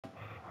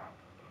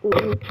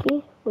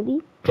Okay, ready,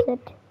 set,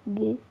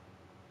 go.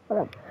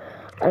 Alright.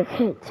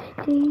 Okay,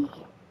 today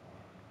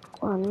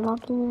we're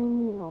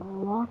unlocking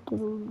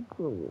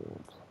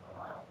gold.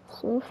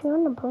 So if you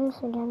want to play this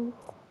again,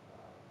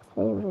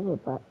 favorite it,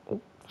 but it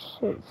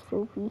should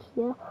still be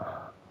here.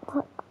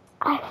 But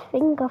I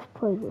think I've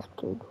played this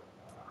game.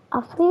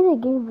 I've played a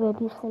game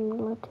very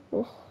similar to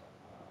this.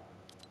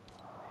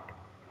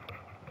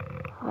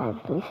 I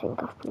really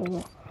think I've played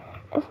it.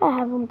 If I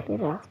haven't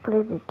played it, I've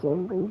played the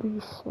game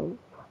really soon.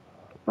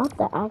 Not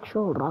the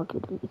actual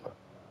Rocket League.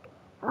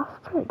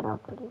 I've played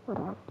Rocket League, but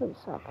I've played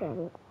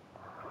soccer.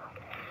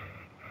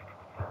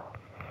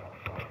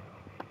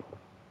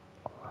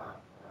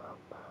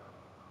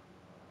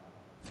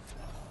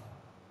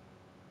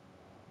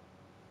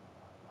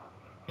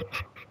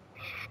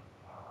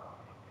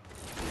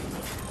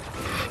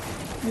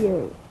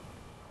 Yo.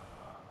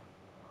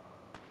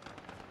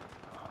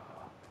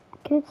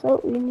 Okay,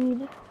 so we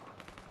need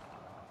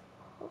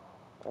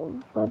a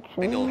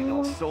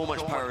budget. So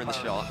much power in the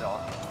shot.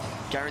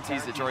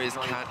 Guarantees that Jorius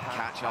can't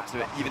catch up to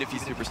it, even if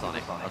he's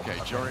supersonic. Okay,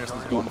 Jorius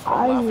has gone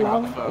from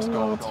that first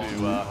goal to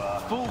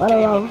full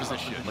game of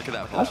position. Look at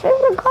that. I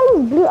think the color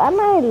is blue,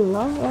 and I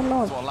love it.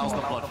 So it allows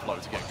the blood flow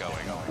to get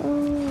going.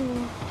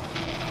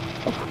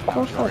 Of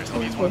course, Jorius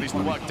needs one of these to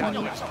work.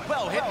 Daniel,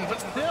 well hidden, but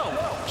still,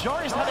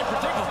 Jorius had it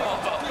predictable.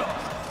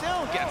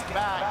 Still gets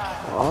back.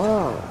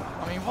 Oh.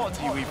 I mean, what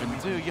do you even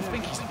do? You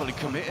think he's fully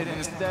committed, and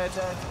instead,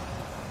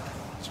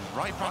 it's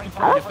right back in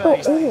front of your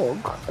face.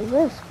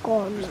 This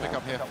gone. Just pick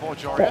up here for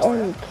The Jorius.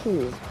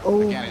 MK.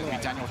 Oh. Again, it'll be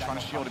Daniel trying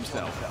to shield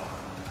himself.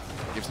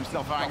 Gives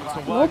himself an angle to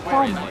work with,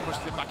 and he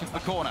pushes it back into the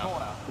corner.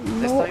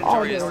 This time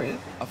Jorius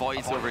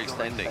avoids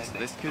overextending, so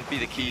this could be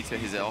the key to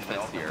his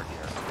offense here.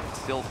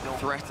 Still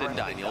threaten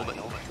Daniel, but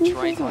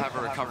try to have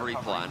a recovery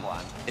plan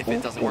if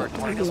it doesn't work.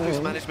 Daniel's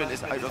boost management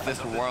is out of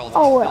this world.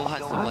 Still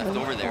has some left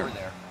over there,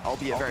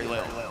 albeit very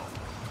little.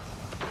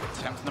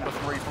 Attempt number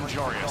 3 from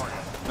Jorius.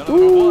 None of them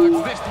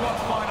works. This one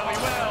finally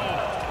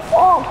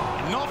will.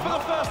 Not for the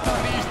first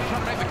time. He used to try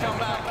to make the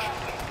comeback.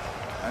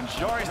 And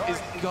Jorius is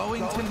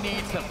going to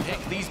need to pick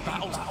these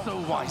battles so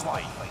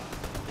wisely.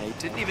 He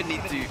didn't even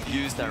need to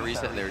use that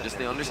reset there, just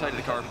the underside of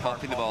the car,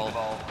 popping the ball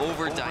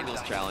over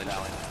Daniel's challenge.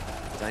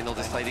 Daniel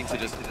deciding to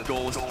just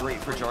go straight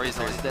for Jorius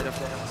there instead of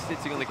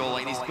sitting on the goal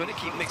line. He's going to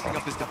keep mixing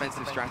up his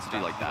defensive strategy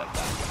like that.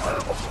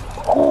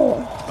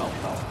 Well,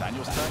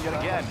 Daniel's turn yet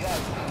again.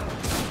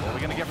 What are we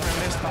going to get from him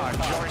this time?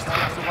 Jorius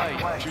steps away.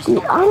 Chooses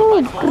to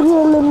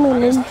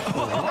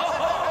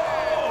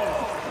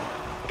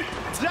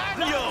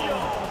Daniel!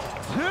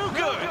 Too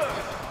good!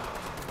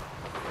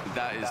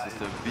 That is just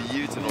a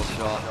beautiful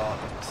shot.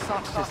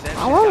 Such deception.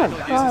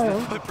 Daniel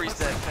uses the foot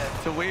preset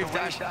to wave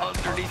dash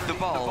underneath the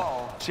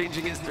ball,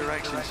 changing its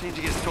direction,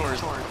 changing its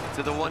course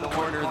to the one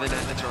corner of the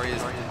net that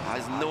Jorius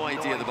has no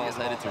idea the ball's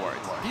headed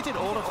towards. He did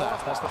all of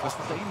that, whilst at the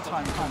same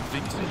time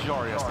convincing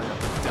Jorius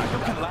that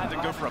Daniel can land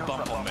and go for a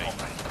bump on me.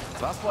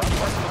 So that's why he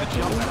went for the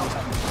jump and was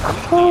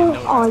completely in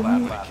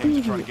no that came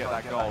to try to get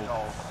that goal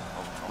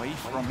away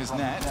from his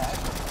net.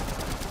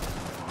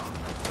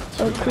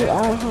 Okay, I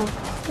have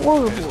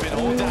horrible. It's been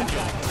all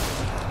Daniel.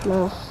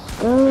 Let's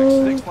go.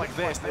 Sticks like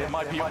this, it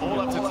might be all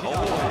up to Tito.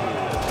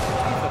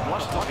 The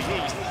blush to the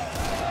east.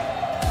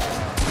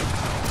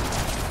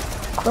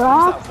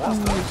 Crap.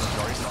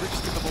 Jorius has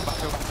just given the ball back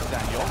over to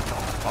Daniel.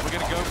 Are we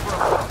going to go for a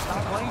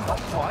lane? Not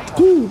quite.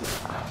 Dude.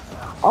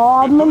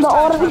 Oh, I'm in the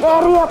orange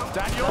area.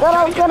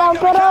 Get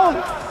out.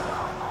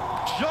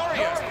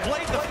 Jorius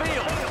played the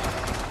field.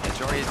 And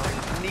Jorius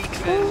sneaks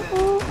in.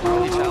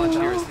 The challenge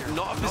here is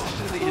not a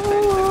position that you tend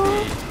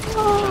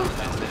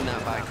to be in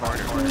that back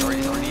corner.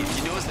 Jorius,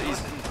 you notice that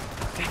he's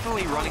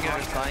definitely running out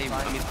of time.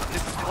 I mean,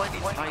 there's plenty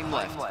of time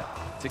left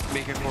to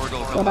make a forward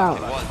goal come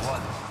back at once.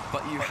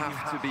 But you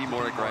have to be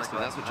more aggressive.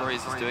 That's what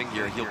Jorius is doing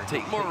here. He'll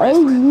take more risks.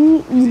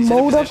 He's in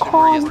a position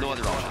where he has no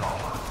other option.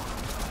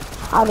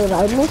 How did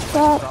I miss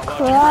that?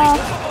 Crap.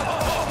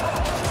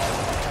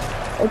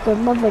 It's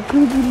another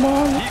greedy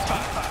man.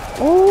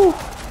 Oh.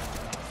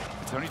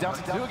 It's only down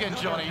to 2 again,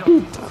 Johnny.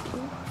 Dude.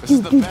 This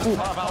is the best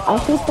part about I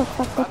hate the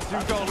fact that...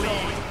 2-goal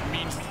lead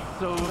means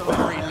so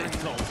very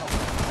little.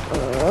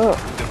 The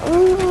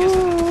biggest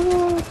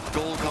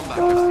goal comeback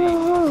I've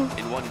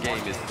seen in one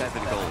game is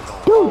 7 goals.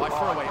 Oh, I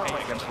throw away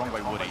 8 against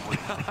Longway Woody.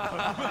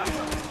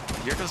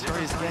 Here goes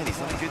Jorius again. He's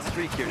on a good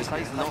streak here.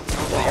 Decides not to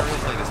go for the aerial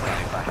play this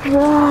time.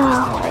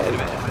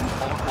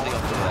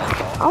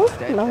 Rolls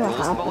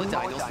the ball at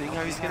Daniel, seeing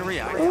how he's going to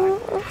react.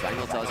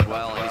 Daniel does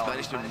well, and he's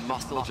managed to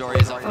muscle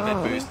Jorius up the mid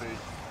boost.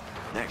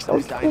 Next up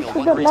is Daniel.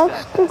 One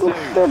reset. Goes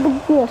hard.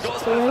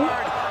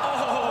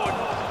 Oh,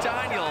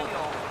 Daniel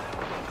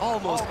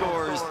almost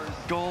scores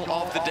goal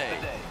of the day.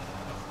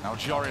 Now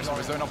Jorius with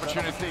his own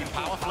opportunity.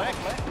 Power flick.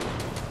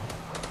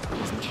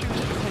 Doesn't choose to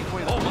take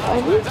away the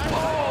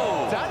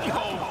ball.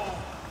 Daniel!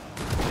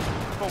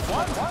 For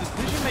once, a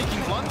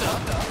decision-making blunder.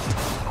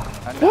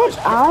 And Get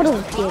out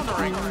of here.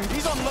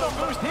 He's on low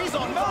boost. He's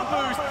on no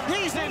boost.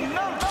 He's in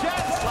no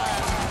chance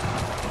land.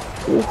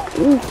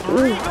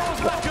 3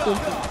 goals back up.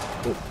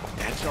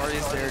 And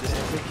Jorius there just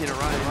picking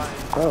around.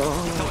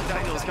 So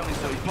Daniel's was coming,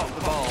 so he popped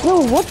the ball.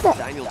 Yo, what the?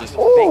 Daniel just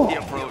Oh. faked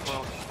the approach,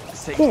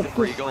 takes the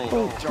free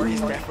goal.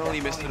 Joris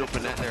definitely missed an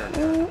open net there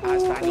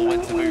as Daniel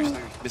went to boost.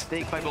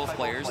 Mistake by both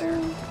players.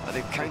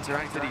 They've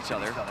counteracted each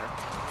other.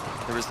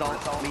 The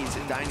result means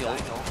that Daniel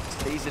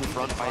stays in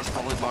front by a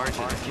solid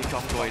margin.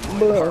 Kickoff going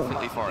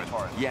perfectly for him.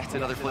 Yet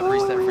another flip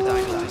reset for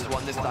Daniel. Just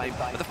one this time.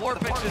 But the floor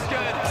pitch is good.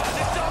 And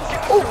it's dunk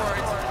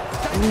afterwards.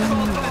 Takes the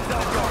ball to the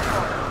dunk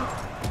corner.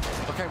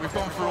 Okay, we've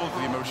gone through all of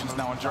the emotions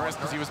now on Joris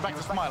because he was back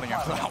to smiling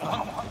after that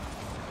one.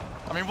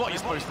 I mean, what are you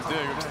supposed to do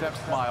except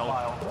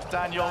smile?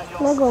 Daniel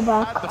We'll go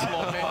back. had the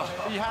floor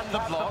pitch. He had the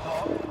block.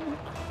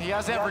 He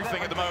has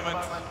everything at the moment.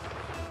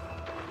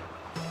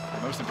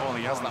 Most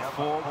importantly, he has that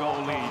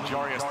 4-goal lead.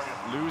 Joris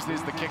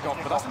loses the kickoff,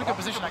 but that's in a good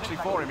position actually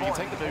for him. He can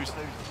take the boost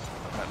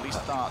and at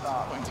least start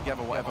putting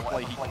together whatever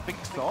play he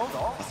thinks of.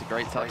 It's a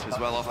great touch as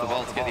well off the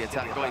ball to get the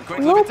attack going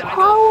quickly. No But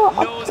power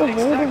Daniel knows up the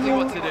exactly road.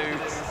 what to do.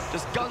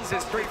 Just guns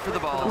it straight for the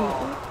ball.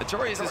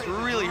 Joris is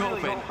really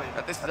hoping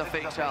that this is a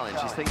fake challenge.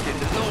 He's thinking,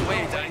 there's no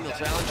way Daniel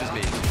challenges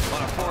me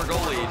on a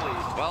 4-goal lead.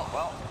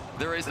 Well,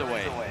 there is a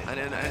way, and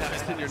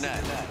it's in your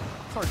net.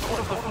 Sorry, all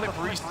of the flip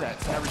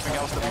resets and everything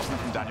else that we've seen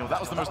from Daniel, that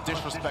was the most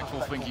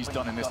disrespectful thing he's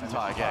done in this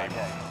entire game.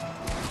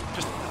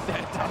 Just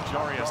dead down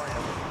Joris.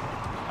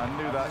 I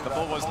knew that the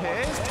ball was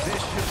his.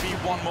 This should be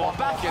one more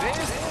back. It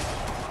is.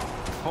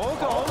 4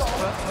 goals,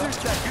 but 2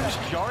 seconds.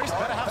 Joris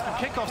better have some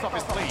kickoffs up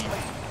his sleeve.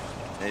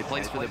 Yeah, he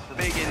plays for the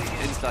big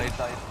inside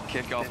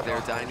kickoff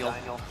there, Daniel.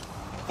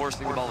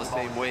 Forcing the ball the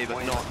same way,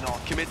 but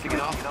not committing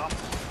enough.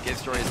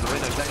 Gives Joris the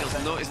win. Now,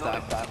 Daniel's noticed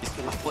that. He's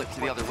going to flip to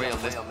the other way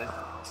on this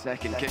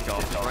second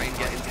kickoff to try and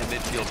get into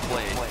midfield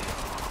play.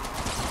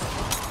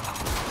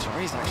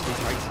 Joris actually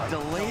trying to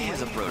delay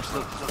his approach.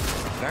 Look,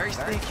 very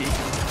sneaky.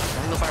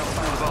 Daniel barrels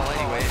through the ball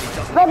anyway, and he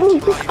doesn't Let me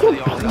try just for the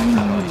kick.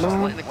 offside. Just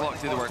letting the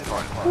clock do the work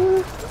for him.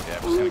 Yeah,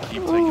 we're just going to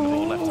keep taking the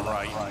ball left to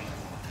right.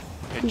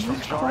 Pitch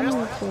from Joris.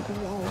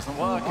 Doesn't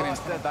work, and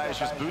instead that is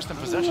just boosting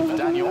possession for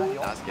Daniel.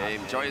 That's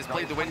game. Joris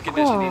played the win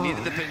condition. He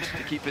needed the pinch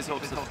to keep his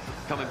hopes of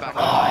coming back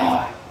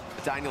alive.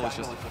 Daniel was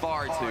just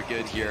far too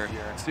good here.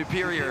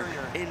 Superior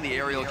in the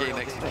aerial game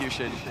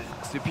execution.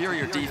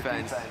 Superior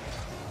defense.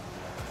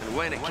 And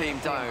when it came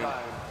down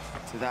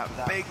to that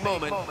big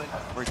moment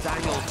where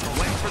Daniel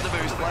went for the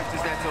boost, left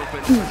his net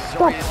open, Joris did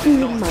not see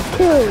the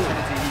opportunity.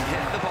 He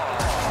hit the ball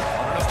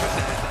on an open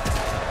net.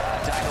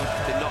 Daniel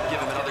did not give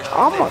him another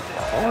shot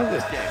in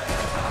this game.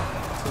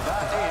 So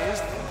that is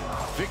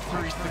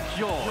victory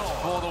secured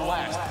for the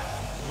West.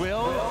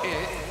 Will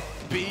it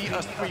be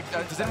a sweep?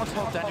 Does anyone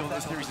tell Daniel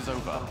that the series is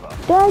over?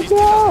 He's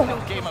still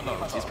gamer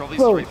mode. He's probably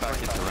straight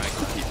back into rank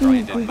to keep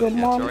grinding, but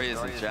yeah,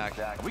 Joris and Jack.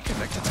 Are we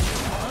connected?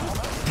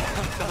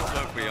 I don't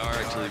know if we are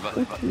actually, but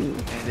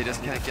they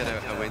just can't get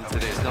a win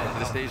today. It's not,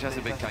 the stage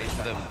hasn't been kind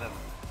to them.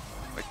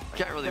 I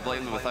can't really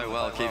blame them with how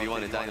well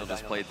KV1 and Daniel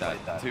just played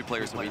that. 2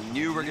 players that we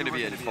knew were going to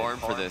be in form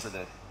for this,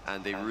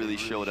 and they really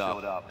showed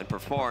up and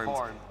performed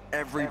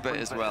every bit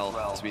as well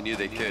as we knew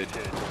they could.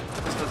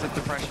 Just as if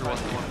the pressure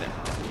wasn't on there.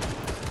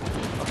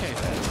 Okay,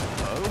 then.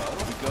 So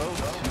we go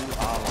to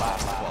our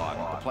last one.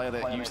 The player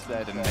that you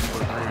said, and many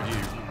would agree with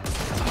you,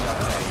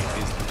 TRK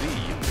is the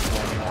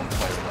 #1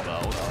 player in the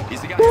world.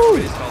 He's the guy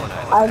everybody's calling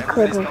out. I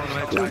Everybody's couldn't. calling him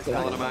out, Jack's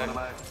calling him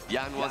out.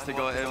 Jan wants to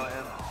go at him.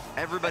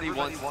 Everybody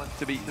wants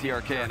to beat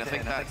TRK, and I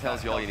think that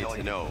tells you all you need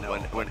to know.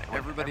 When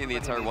everybody in the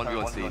entire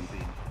 1v1 scene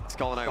is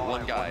calling out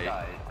one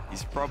guy,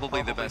 he's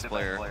probably the best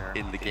player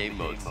in the game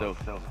mode. So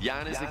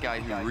Jan is the guy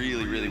who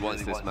really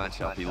wants this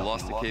matchup. He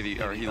lost to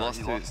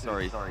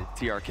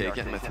TRK,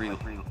 getting my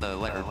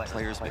 3-letter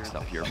players mixed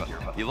up here, but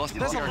he lost to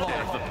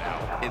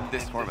TRK in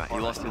this format. He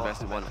lost to the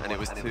best of 1, and it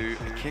was to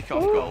a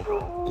kickoff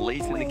goal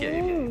late in the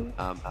game,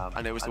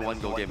 and it was a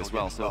 1-goal game as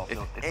well. So if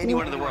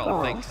anyone in the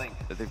world thinks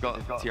that they've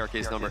got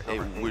TRK's number,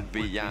 it would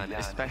be Jan,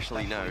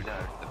 especially now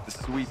that the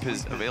sweep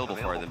is available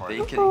for them. They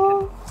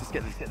can just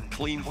get this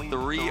clean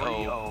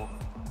 3-0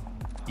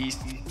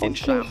 East in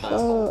shambles.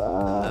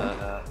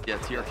 Yeah,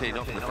 TRK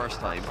not for the first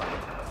time.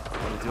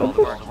 Do all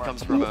the work. He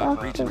comes from a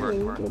region where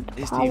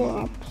his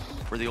team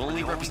were the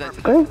only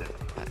representative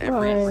at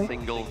every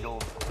single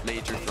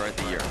major throughout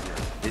the year.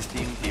 His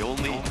team, the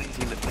only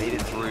team that made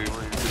it through to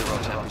the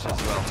World Championships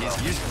as well.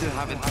 He's used to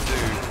having to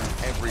do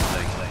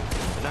everything,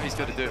 but now he's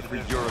got to do it for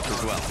Europe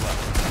as well.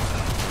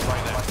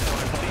 Right then, so I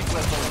believe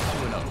we're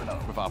going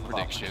 2-0 with our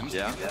predictions.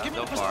 Yeah, Give me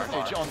so a far.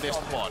 percentage on this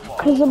one.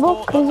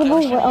 Crucible,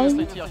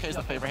 TRK is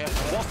the favorite here.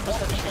 What's the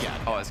percentage for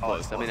Jan? Oh, it's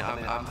close. I mean,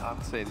 I'm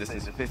saying this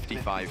is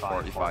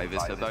 55-45.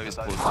 It's about as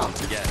close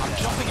as you can get. I'm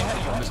jumping ahead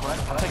of you on this one.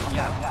 I'm taking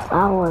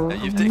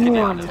Jan. You've taken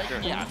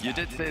Jan. You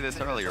did say this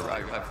earlier.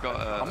 I've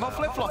got. I'm not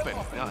flip-flopping.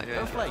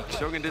 No flake.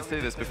 Shogun did say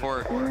this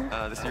before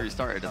the series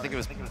started. I think it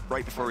was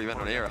right before we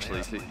went on air,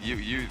 actually. So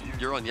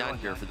you're on Jan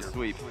here for the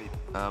sweep.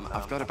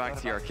 I've got to back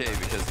TRK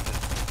because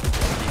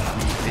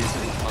he is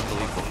an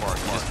unbelievable part.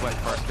 He just went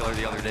first killer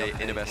the other day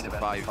in a best of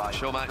 5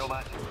 show match.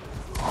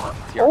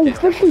 Oh,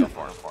 fishy.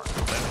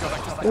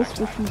 This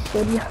fishy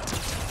steady.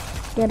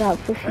 Get out,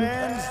 fishy.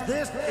 Friends,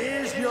 this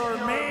is your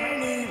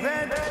main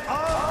event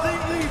of the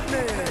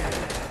evening.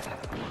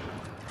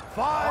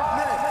 5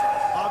 minutes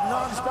of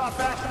non-stop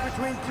action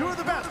between two of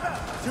the best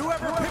to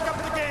ever pick up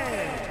the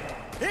game.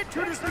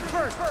 Introducing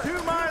first,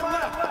 to my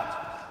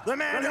left, the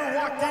man who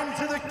walked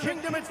into the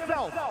kingdom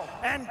itself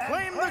and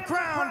claimed the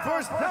crown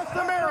for South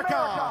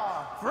America.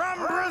 From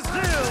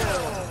Brazil,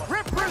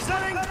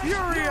 representing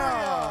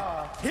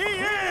Furia, he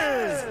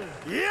is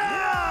Yan!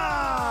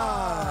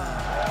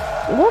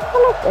 Look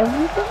at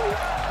everything.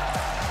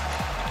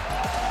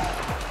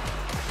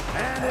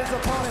 And his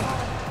opponent,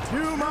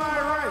 to my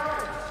right,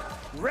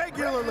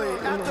 regularly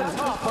at the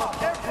top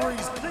of every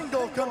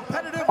single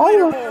competitive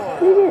leaderboard.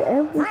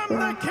 From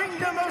the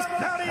Kingdom of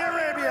Saudi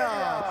Arabia,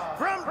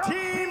 from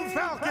Team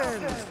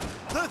Falcons,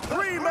 the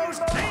three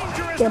most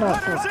dangerous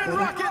players in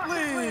Rocket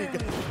League,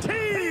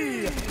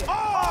 TRK!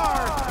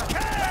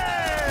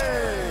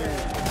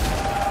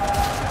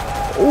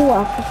 Ooh,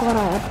 I forgot I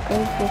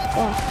upgraded this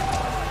stuff.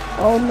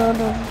 Oh no.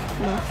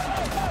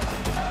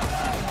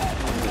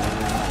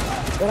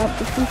 Get up,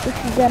 fishy,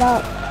 get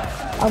up.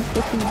 I'm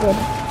fishy good.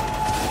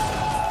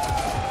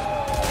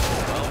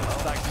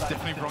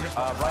 Definitely wrong,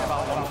 right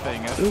about one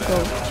thing, which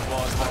was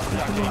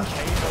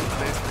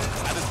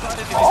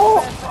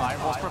Oh! time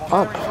was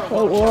preparing Okay,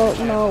 well,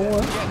 no.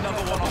 get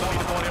number one on the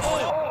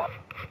leaderboard.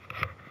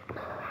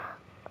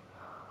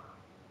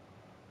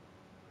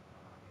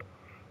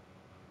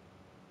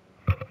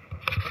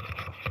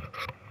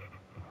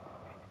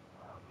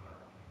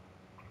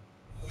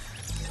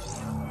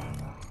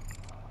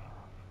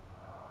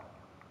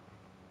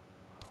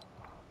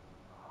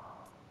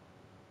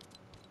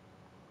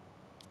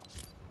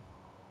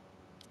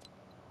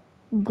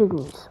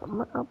 Disney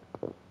Summer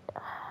Update.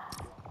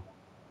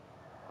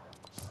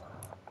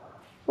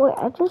 Wait,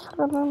 I just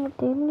remembered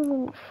they didn't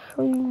even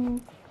show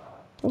you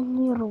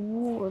any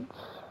rewards.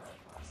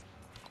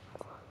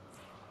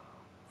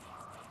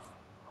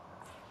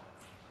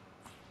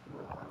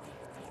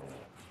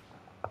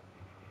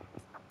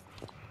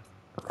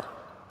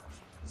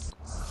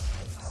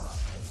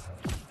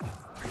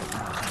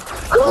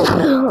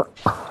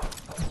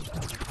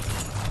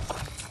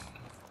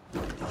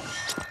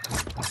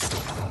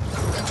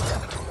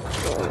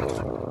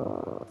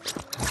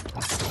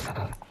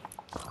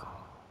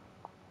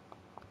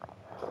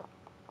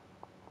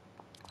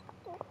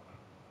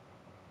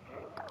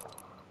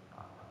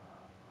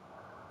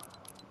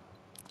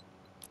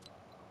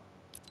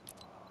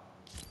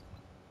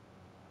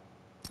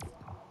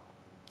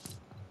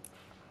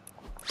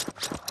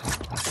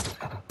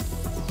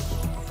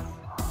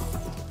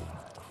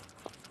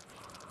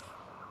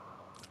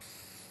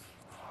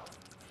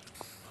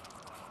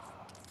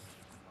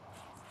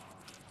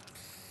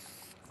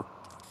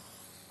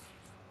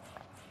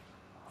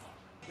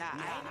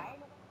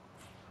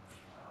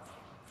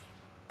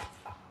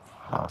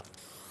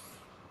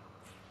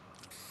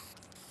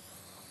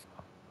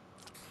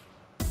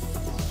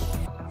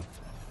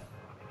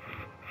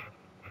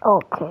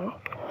 Okay.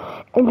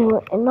 Anyway,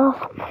 enough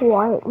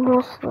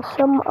quietness. The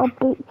summer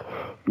update,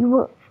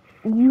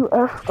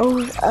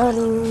 UFOs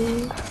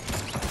and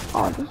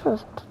oh, this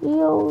is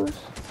Teos.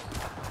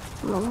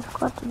 Man, I've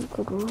got to be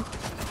kidding me.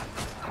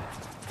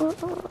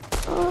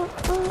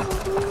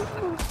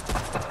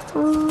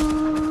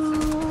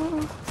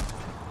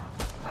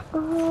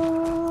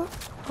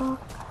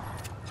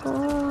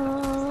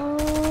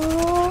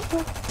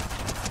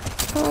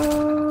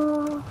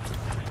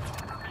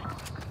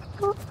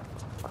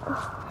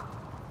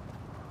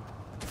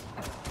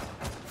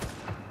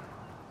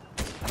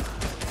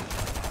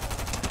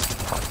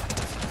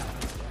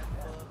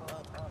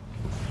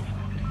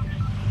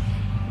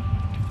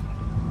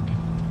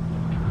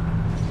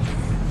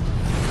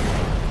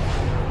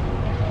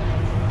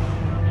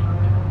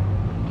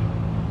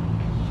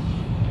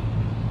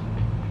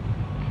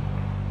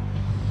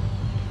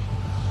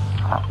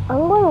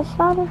 I'm going to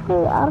start it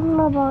for, I don't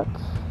know about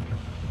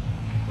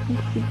these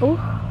people.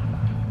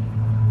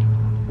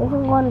 They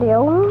can go on their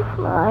own.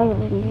 I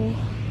really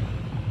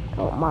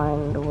don't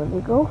mind where they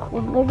go.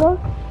 Where they go?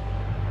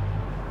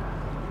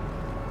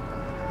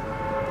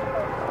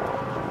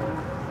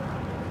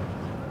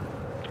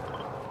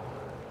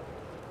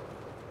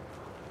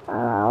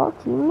 Our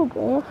team is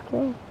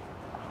AFK.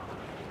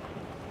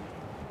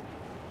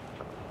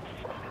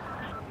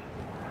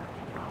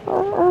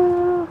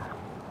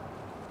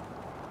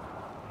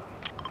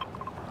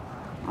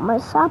 My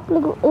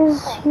sapling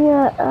is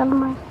here and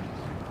my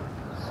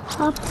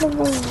sapling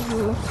is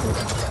missing.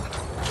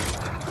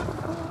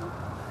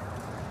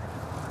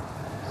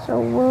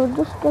 So we'll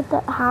just get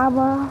that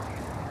hammer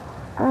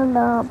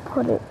and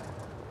put it.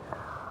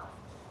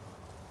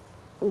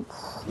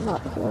 It's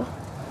not here.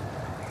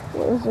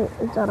 Where is it?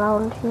 It's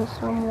around here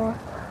somewhere.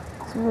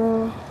 It's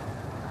very...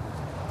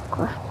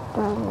 Gosh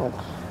dang it.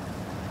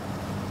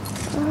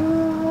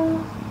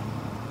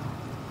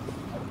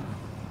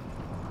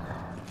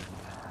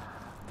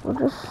 We'll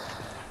just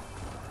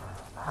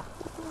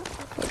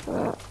take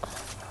that.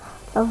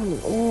 Lovely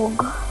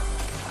org.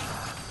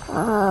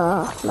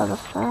 Another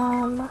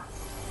fan.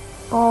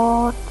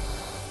 Bots.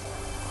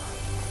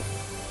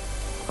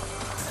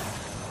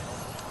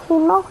 He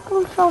knocked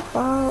himself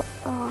out.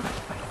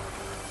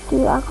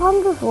 Dude, I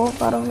can't just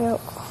walk out of here.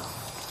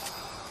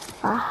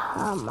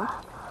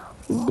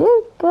 We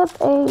did get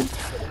a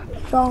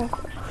junk.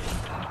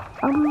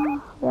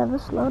 Yeah,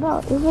 this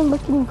loadout isn't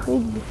looking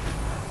pretty.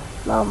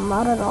 No,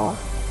 not at all.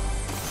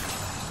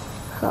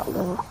 It's not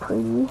looking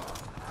pretty.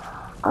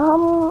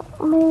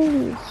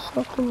 Maybe it's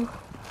looking,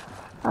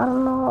 I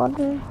don't know how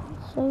to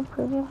say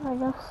pretty, I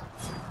guess.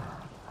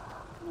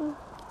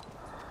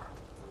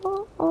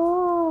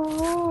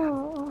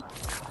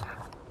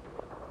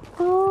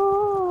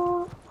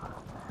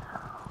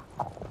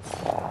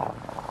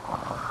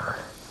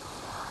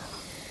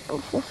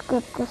 Let's just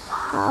get this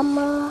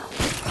hammer.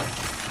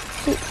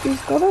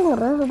 He's getting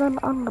res than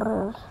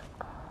unres.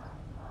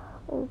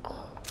 Okay.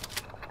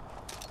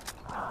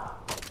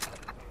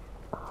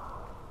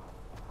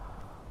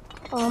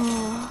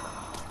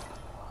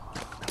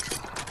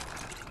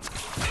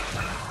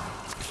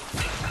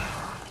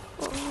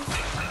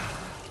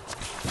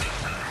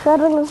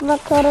 Sharing is not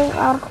caring.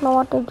 I don't know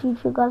what they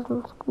teach you guys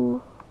in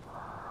school.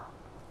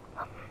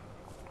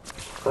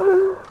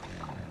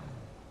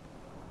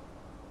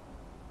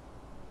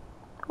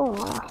 Oh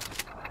wow,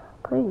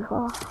 pretty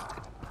far.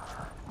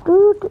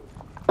 Dude.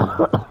 I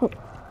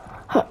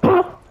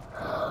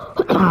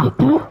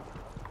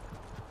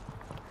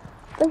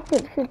think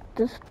it hit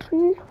this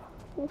tree.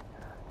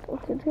 I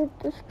think it hit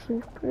this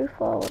tree pretty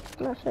far. What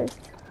can I say?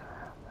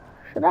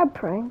 Should I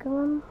prank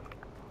him?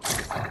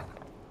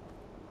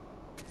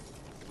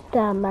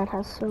 Damn, that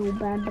has so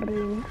bad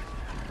range.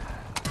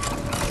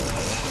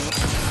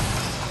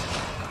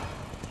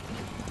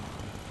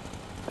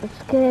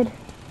 That's good.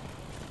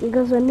 You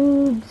guys are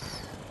noobs.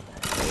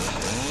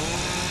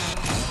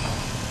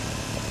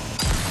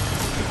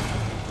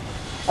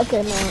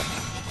 Okay, now.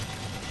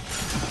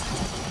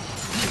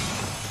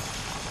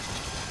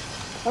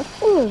 That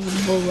thing is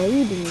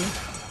blading.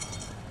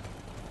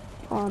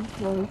 Hard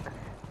work.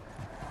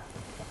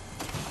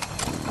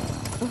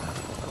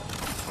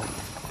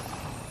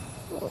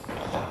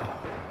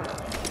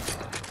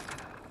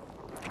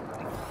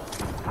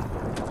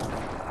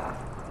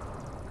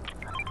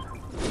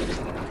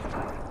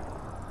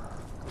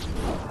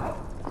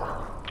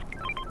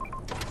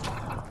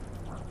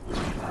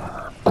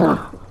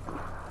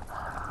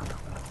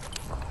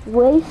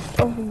 Waste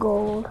of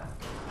gold.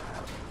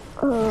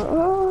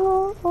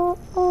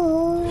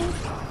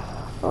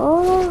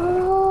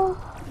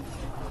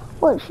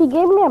 What, she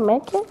gave me a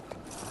medkit?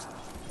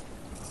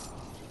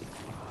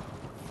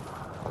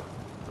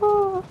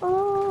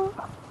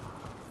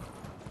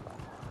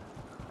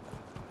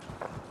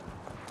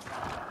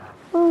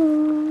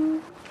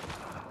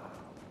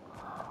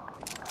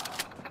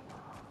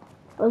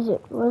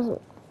 Was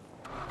it?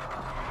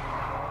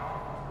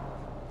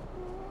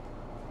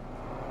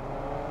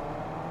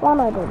 One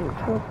I didn't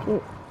trick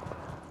it.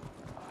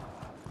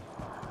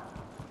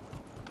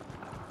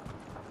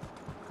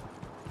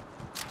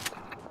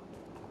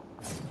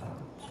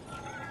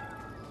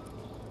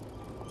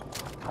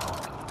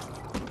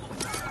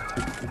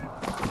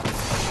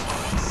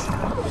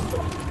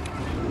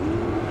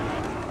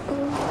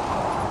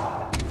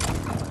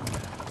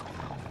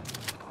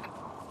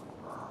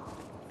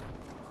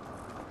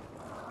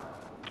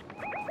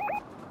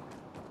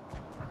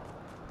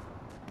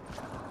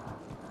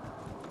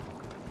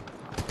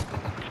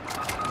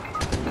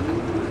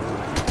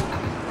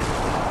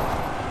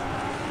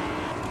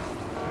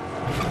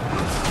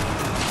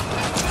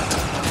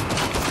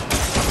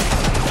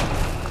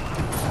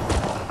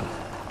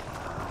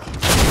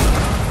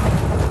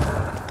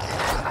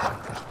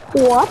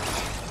 What?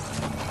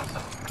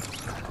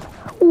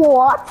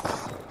 What?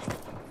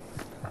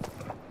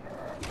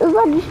 Is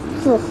that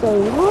just the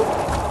same?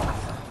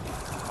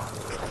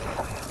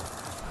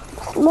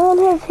 This man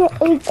has hit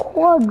a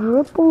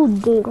quadruple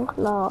dink.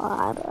 No,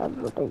 I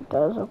don't think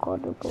there's a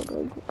quadruple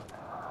dink.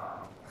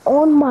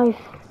 On my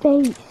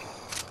face.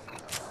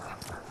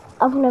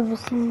 I've never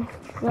seen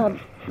that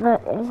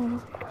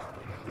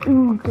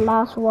in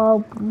glass while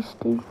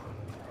boosting.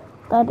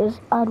 That is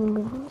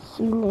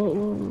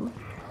unseen.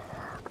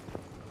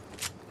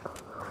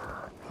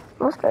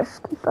 Must I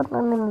skip on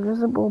an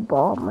invisible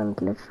bomb and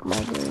glitch my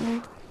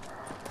game?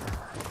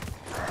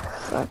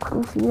 So I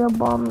can see a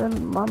bomb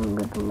and bomb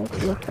would make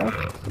the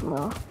effect.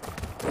 No.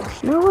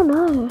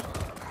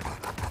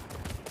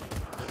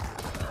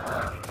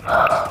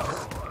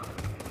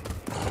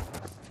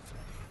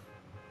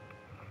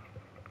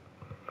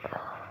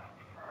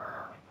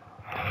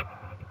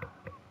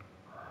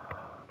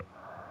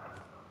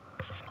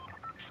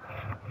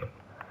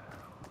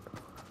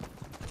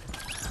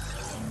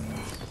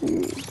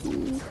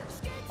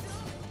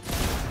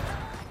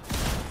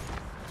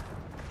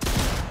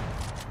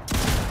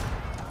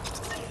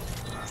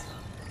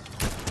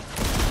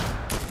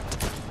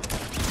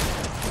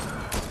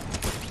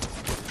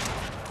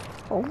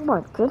 Oh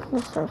my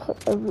goodness, I hit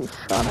every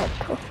shot I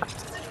took.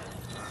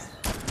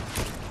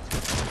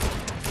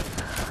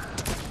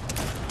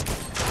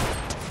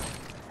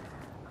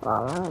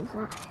 Wow, that was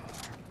a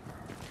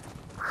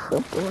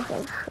triple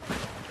headshot.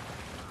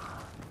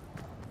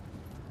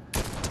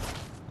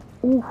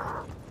 Oof.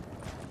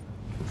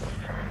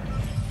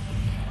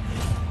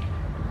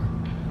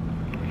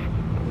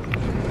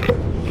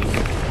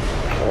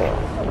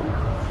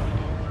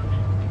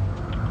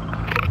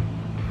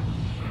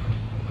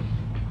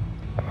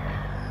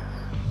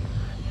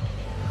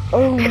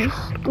 only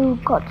still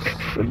got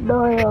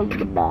snow on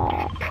the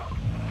map.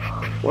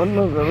 One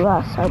of the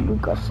last time we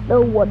got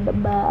snow on the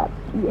map.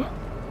 Yeah.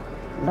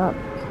 Not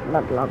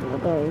long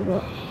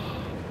ago,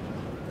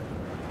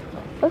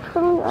 but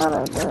actually, I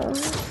don't know.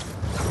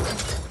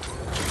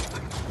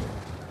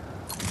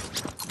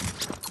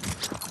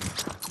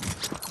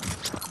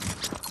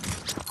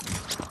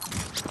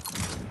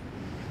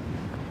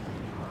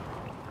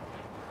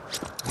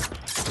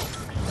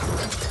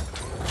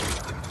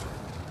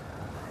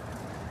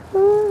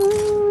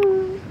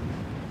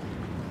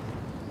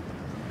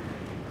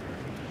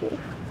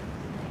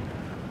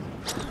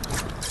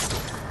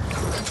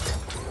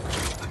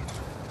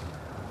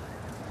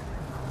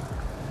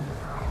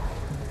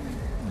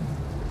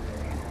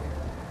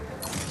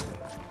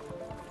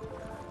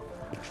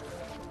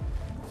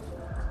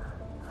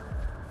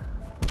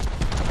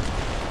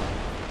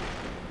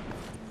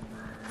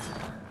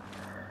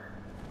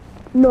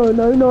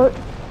 No.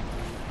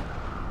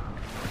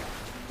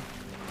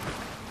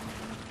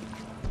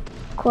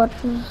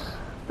 Clutches,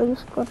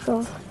 biggest clutch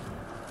of,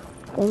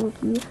 thank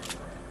you.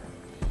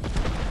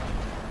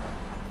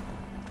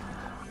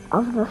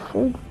 Of the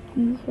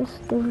Figgy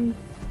history.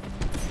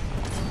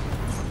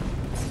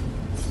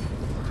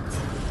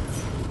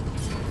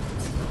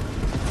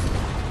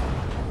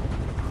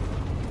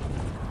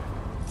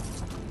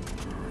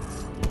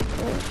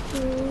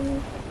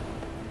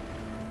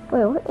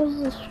 Wait, what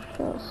is this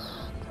chest?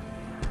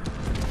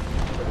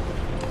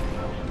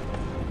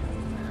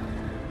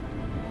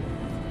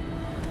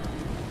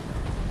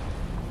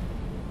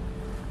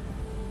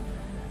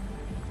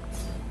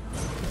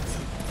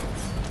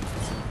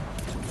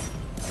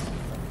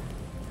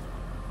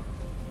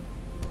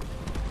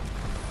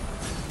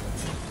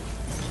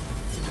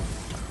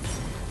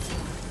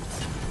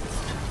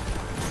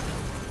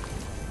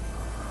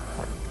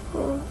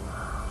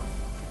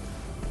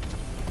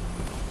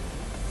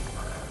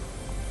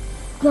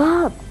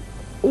 Yeah,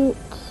 it's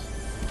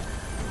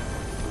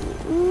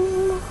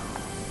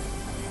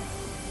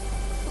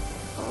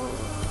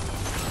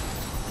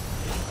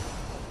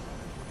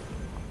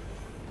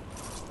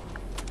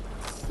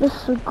this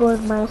is a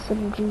good my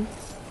SMG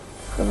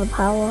for the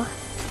power.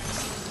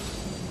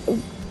 It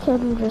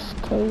can just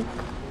take.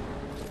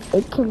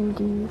 It can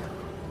do.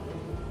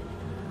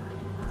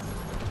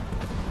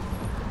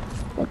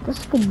 Like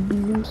this could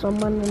beam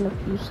someone in a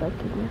few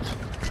seconds.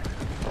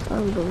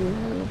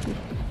 Unbelievable.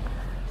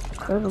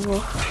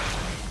 Incredible.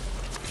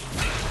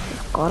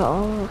 We've got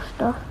all the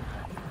stuff.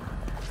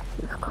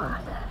 We've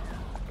got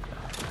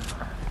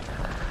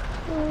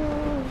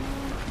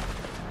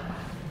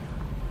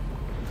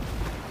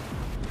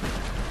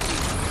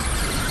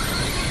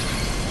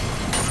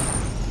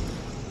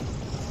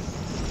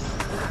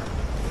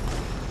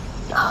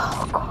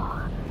oh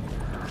god.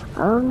 I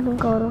don't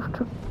think I would have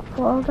took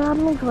fall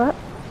damage, but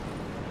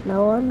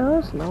no one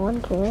knows, no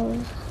one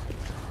cares.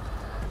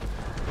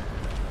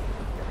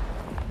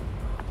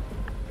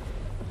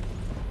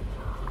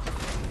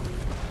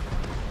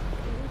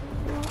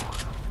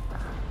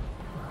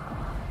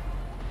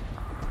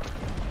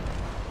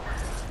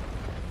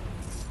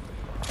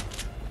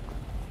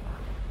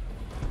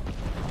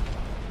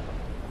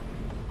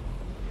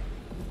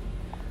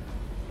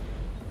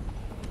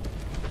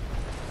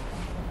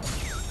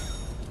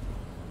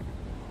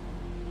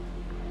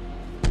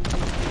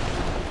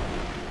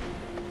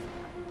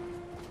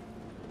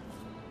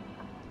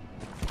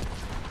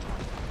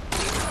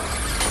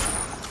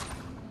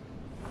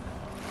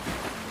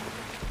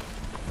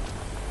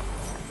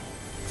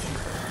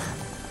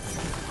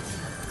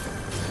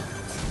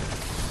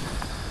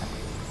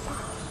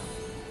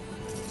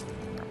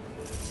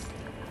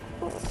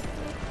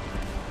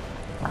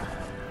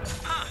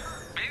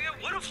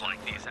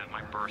 Like these at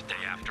my birthday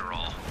after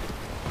all.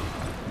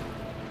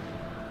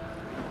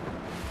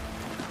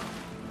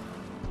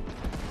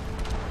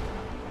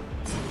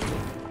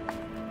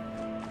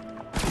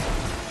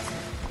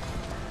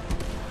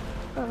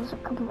 That was a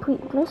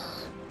complete miss.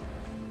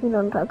 We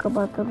don't talk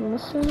about the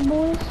misses,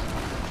 boys,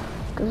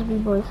 because we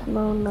both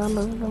know none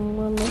of them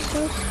were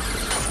misses.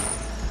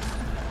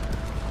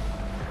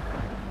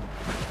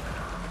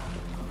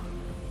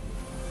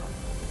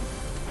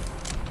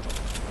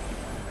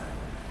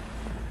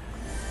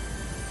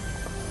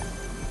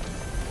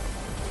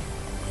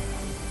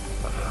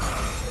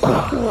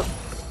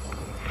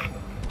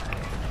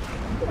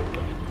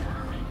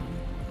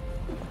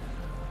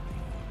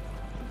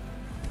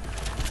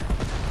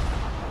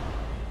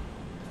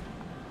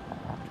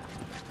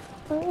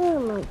 Where are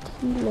my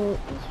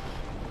teammates?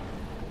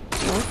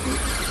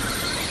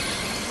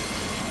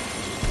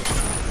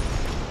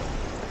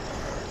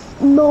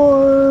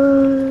 No.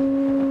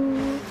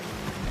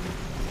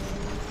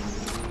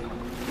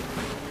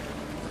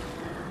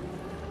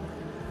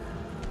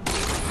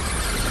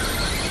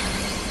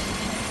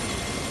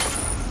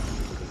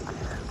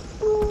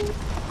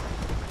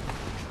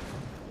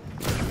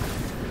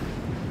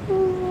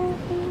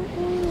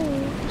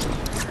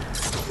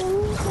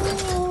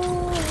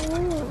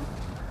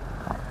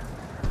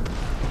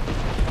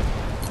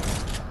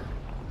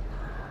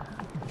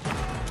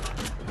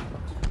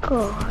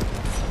 God.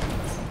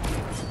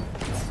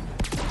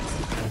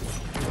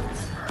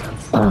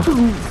 Oh,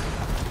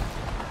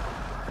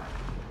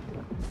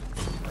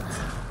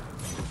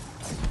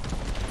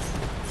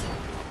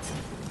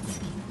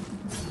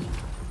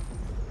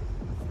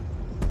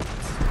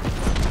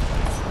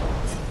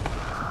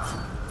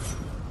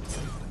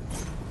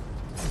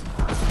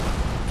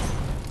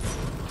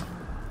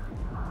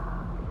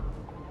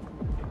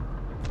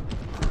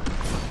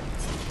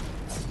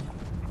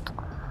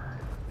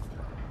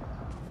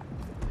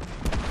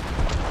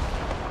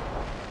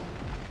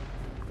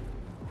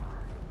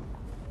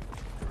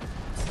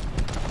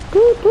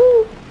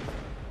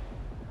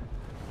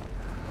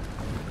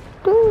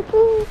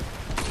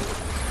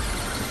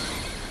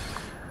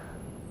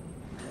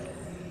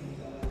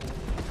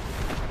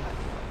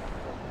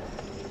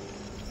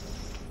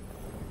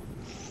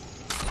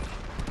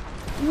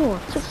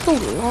 it took so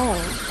long.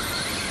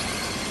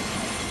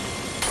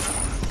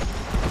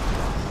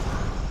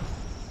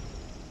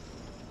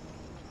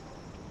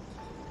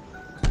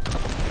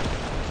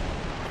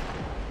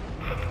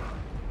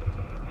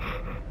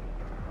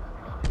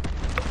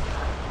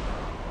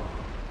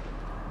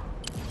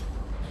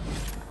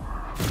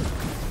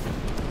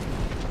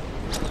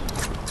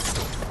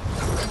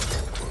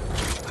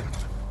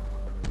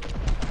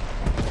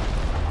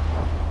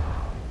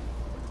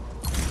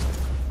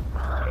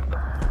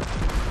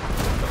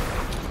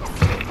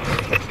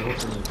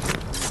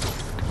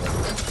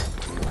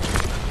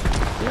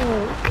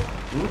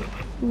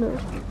 No.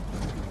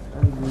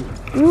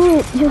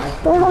 You just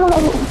fell.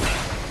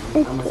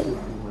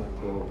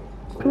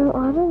 Bro,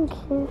 I don't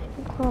care if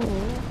you tell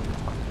me.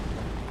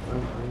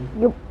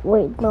 You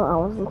wait, no, I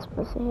wasn't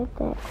supposed to hit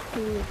that.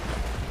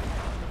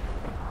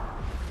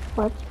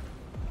 What?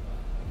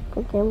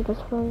 The game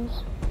just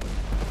froze.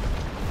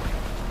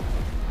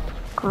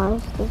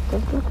 Guys, does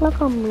this look like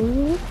a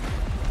movie?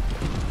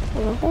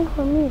 I think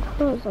for me it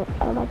froze.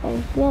 Like I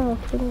hear the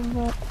feeling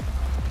that.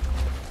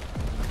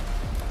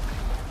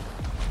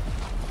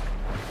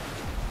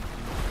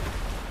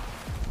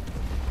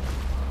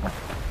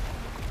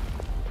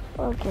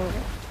 Okay.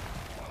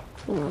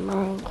 No,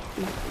 mind.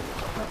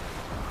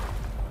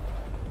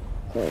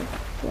 Okay,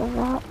 so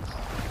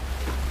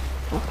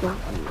that's not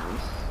the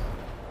mouse.